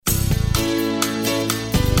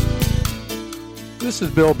This is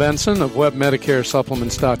Bill Benson of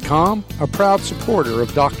WebMedicareSupplements.com, a proud supporter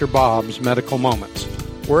of Dr. Bob's Medical Moments.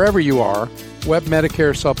 Wherever you are,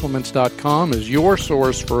 WebMedicareSupplements.com is your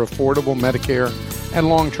source for affordable Medicare and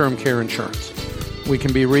long-term care insurance. We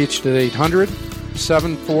can be reached at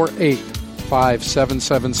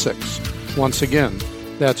 800-748-5776. Once again,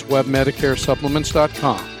 that's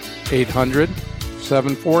WebMedicareSupplements.com,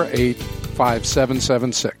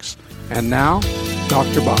 800-748-5776. And now,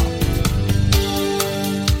 Dr. Bob.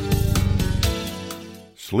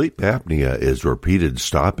 Sleep apnea is repeated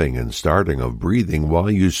stopping and starting of breathing while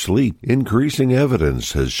you sleep. Increasing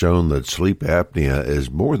evidence has shown that sleep apnea is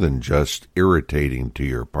more than just irritating to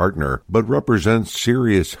your partner, but represents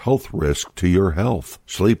serious health risk to your health.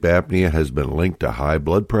 Sleep apnea has been linked to high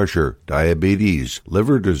blood pressure, diabetes,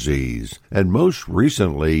 liver disease, and most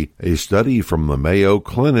recently, a study from the Mayo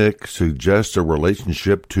Clinic suggests a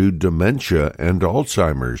relationship to dementia and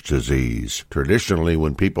Alzheimer's disease. Traditionally,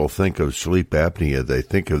 when people think of sleep apnea, they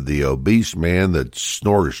think of the obese man that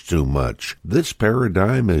snores too much. This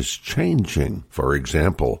paradigm is changing. For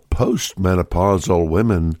example, postmenopausal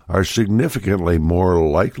women are significantly more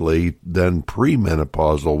likely than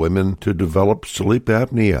premenopausal women to develop sleep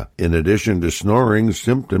apnea. In addition to snoring,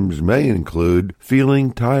 symptoms may include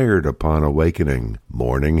feeling tired upon awakening,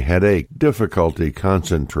 morning headache, difficulty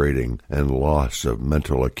concentrating, and loss of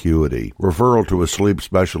mental acuity. Referral to a sleep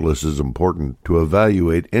specialist is important to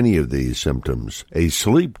evaluate any of these symptoms. A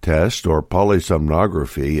sleep test or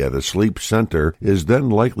polysomnography at a sleep center is then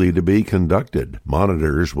likely to be conducted.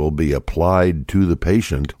 Monitors will be applied to the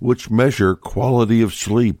patient, which measure quality of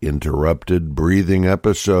sleep, interrupted breathing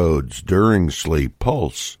episodes during sleep,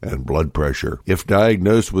 pulse, and blood pressure. If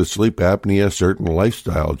diagnosed with sleep apnea, certain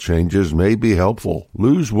lifestyle changes may be helpful.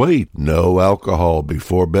 Lose weight, no alcohol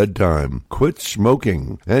before bedtime, quit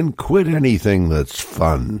smoking, and quit anything that's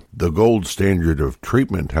fun. The gold standard of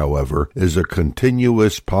treatment, however, is a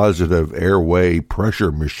continuous positive airway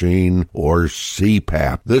pressure machine, or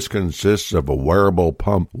CPAP. This consists of a wearable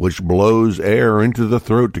pump which blows air into the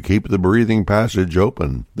throat to keep the breathing passage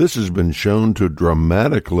open. This has been shown to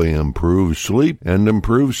dramatically improve sleep and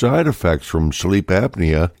improve side effects from sleep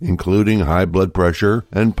apnea, including high blood pressure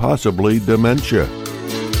and possibly dementia.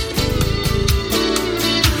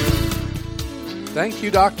 Thank you,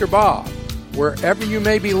 Dr. Bob. Wherever you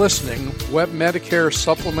may be listening,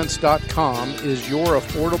 WebMedicareSupplements.com is your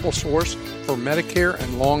affordable source for Medicare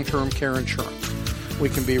and long-term care insurance. We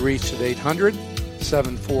can be reached at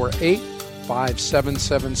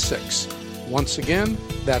 800-748-5776. Once again,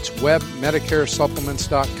 that's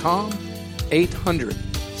WebMedicareSupplements.com,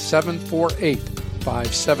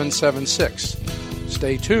 800-748-5776.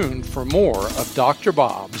 Stay tuned for more of Dr.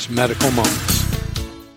 Bob's Medical Moments.